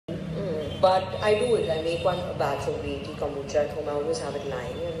But I do it. I make a batch of green tea kombucha at home. I always have it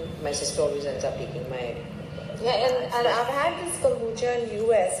lying, and my sister always ends up taking my. Yeah, and I've had this kombucha in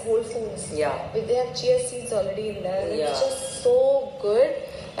US, Whole Foods. Yeah. They have chia seeds already in there. And yeah. It's just so good.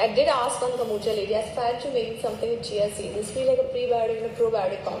 I did ask one kombucha lady, I aspired to making something with chia seeds. This feels like a prebiotic and a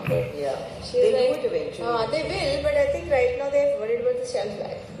probiotic combo. Yeah. They do it eventually. They will, but I think right now they're worried about the shelf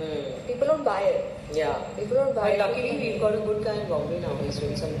life. People don't buy it. Yeah. People don't buy it. But luckily, we've got a good guy in Bombay now. He's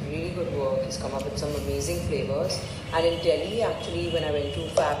doing some really good work. He's come up with some amazing flavors. And in Delhi, actually, when I went to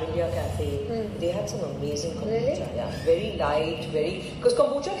Fab India Cafe, they had some amazing kombucha. Really? Yeah. Very light, because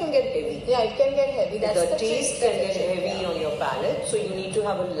kombucha can get heavy. Yeah, it can get heavy. That's the taste can get heavy on your palate. So you need to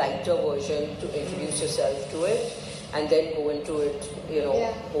have a lighter version to introduce yourself to it. And then go into it,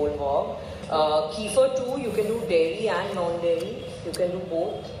 whole hog. Kefir too, you can do dairy and non-dairy. You can do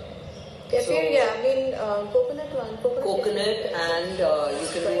both. Kefir, coconut one. Coconut and you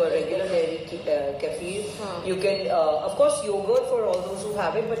can do a regular dairy kefir. You can, of course, yogurt for all those who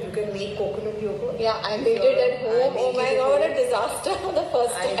have it, but you can make coconut yogurt. Yeah, I made it at home. Oh my god, what a disaster the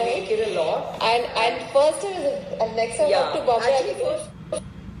first time. I make it a lot. And first time, and next time I go to Bombay. Actually, first.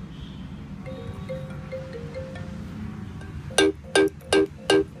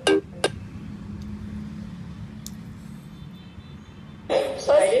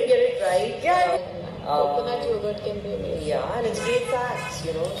 So I did get it right. Yeah. Coconut yogurt can be amazing. Yeah, and it's great fats,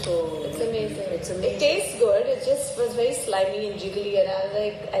 so... It's amazing. It's amazing. It tastes good. It just was very slimy and jiggly, and I was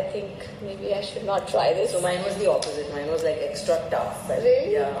like, I think maybe I should not try this. So mine was the opposite. Mine was like extra tough.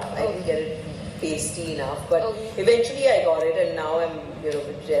 Really? Yeah, I didn't get it pasty enough. But eventually I got it, and now I'm,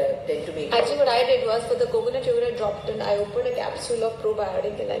 tend to make Actually, what I did was, for the coconut yogurt I dropped in, I opened a capsule of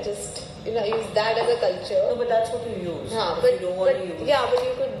probiotic, and I just, used that as a culture. No, but that's what you use. Yeah, but you don't want to use. Yeah,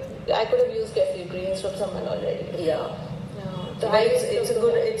 but I could have used kefir greens from someone already. Yeah. So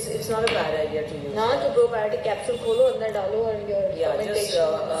it's not a bad idea to use. Now, the probiotic capsule kholo, andar dalo, and your fermentation.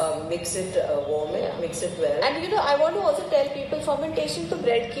 Just mix it, warm it, mix it well. And I want to also tell people, fermentation to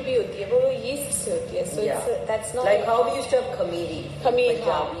bread ki bhi hoti hai, wo yeast se hoti hai. So that's not like how we used to have khamiri.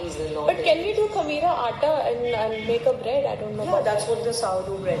 But can we do khamira atta and make a bread? I don't know. Yeah, that's what the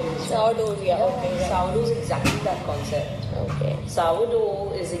sourdough bread is. Sourdough, okay. Right. Sourdough is exactly that concept. Okay.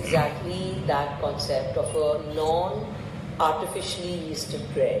 Sourdough is exactly that concept of a artificially yeasted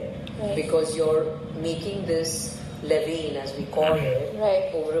bread, because you're making this levain, as we call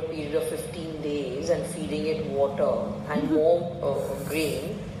it, over a period of 15 days and feeding it water and more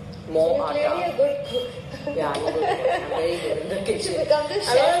grain, more atta. You're clearly a good cook. Yeah, I'm a good cook. I'm very good in the kitchen. I'm not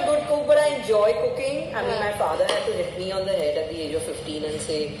a good cook, but I enjoy cooking. I mean, my father had to hit me on the head at the age of 15 and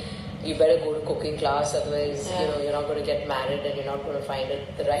say, you better go to cooking class, otherwise you're not going to get married and you're not going to find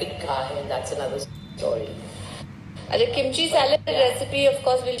the right guy, and that's another story. The kimchi salad recipe, of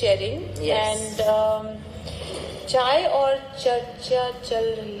course, we'll sharing. Yes. And chai or charcha chal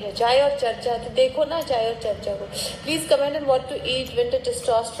rahi hai. Chai or charcha. तो देखो ना chai और charcha को. Please comment on what to eat when the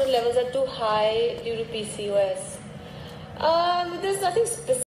testosterone levels are too high due to PCOS. There's nothing specific.